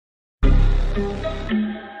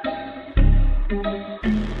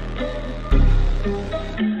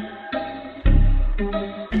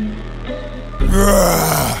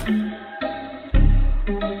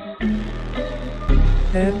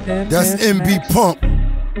That's Mbpump.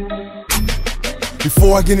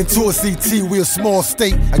 Before I get into it, CT, we a small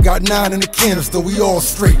state. I got 9 in the canister, we all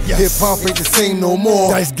straight. Yes. Hip-hop ain't the same no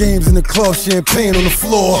more. Dice games in the club, champagne on the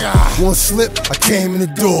floor. One slip, I came in the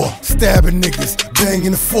door. Stabbing niggas,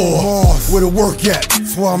 banging the floor. Where the work at?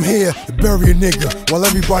 That's why I'm here, to bury a nigga while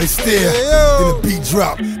everybody stare. Then the beat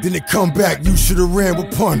drop, then it come back. You should've ran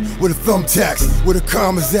with pun, with a thumbtacks. Where the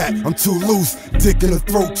commas at? I'm too loose. Dick in the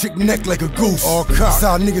throat, chick neck like a goose. All cops, that's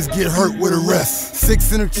how niggas get hurt with arrest.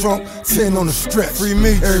 6 in the trunk, 10 on the stretch. Free me,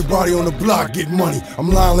 everybody on the block get money. I'm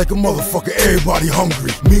lying like a motherfucker, everybody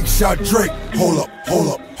hungry. Meek shot Drake, hold up, hold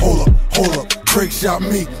up, hold up, hold up. Drake shot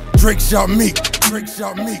Meek, Drake shot Meek, Drake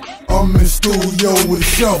shot Meek. I'm in the studio with a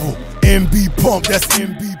shovel. Mbpump, that's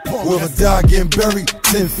Mbpump. Whoever die getting buried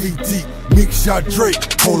 10 feet deep. Meek shot Drake,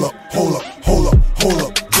 hold up, hold up, hold up, hold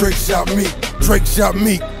up. Drake shot Meek, Drake shot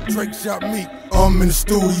Meek, Drake shot Meek. I'm in the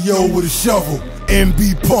studio with a shovel.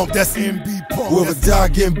 Mbpump, that's Mbpump. Whoever die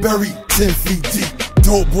getting buried 10 feet deep.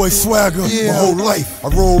 Dope boy swagger, my whole life I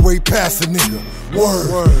roll right past a nigga.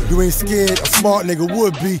 Word. You ain't scared, a smart nigga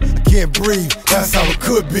would be. I can't breathe, that's how it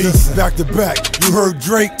could be. Listen. Back to back, you heard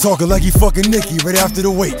Drake talking like he fucking Nicki right after the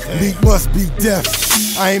wake. Meek must be deaf,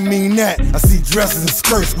 I ain't mean that. I see dresses and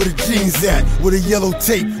skirts where the jeans at. With a yellow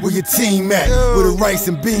tape, where your team at. With the rice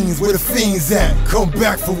and beans, where the fiends at. Come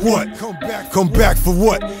back for what? Come back for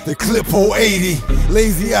what? The clip hole 80.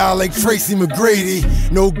 Lazy eye like Tracy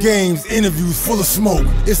McGrady. No games, interviews full of smoke.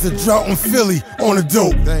 It's the drought in Philly on the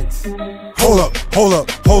dope. Thanks. Hold up, hold up,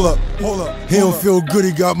 hold up, hold up. He don't feel good,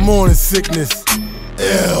 he got morning sickness.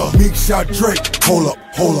 Ew. Meek shot Drake. Hold up,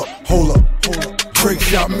 hold up, hold up, hold up. Drake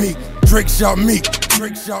shot Meek, Drake shot Meek,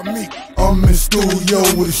 Drake shot Meek. I'm in the studio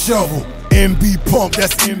with a shovel. Mbpump,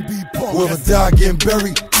 that's Mbpump. Whoever die getting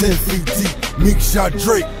buried 10 feet deep. Meek shot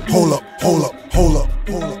Drake. Hold up, hold up, hold up,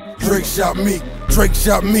 hold up. Drake shot Meek, Drake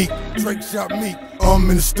shot Meek, Drake shot Meek. I'm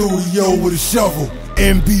in the studio with a shovel.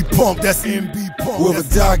 Mbpump, that's Mbpump. Whoever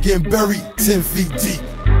die getting buried 10 feet deep.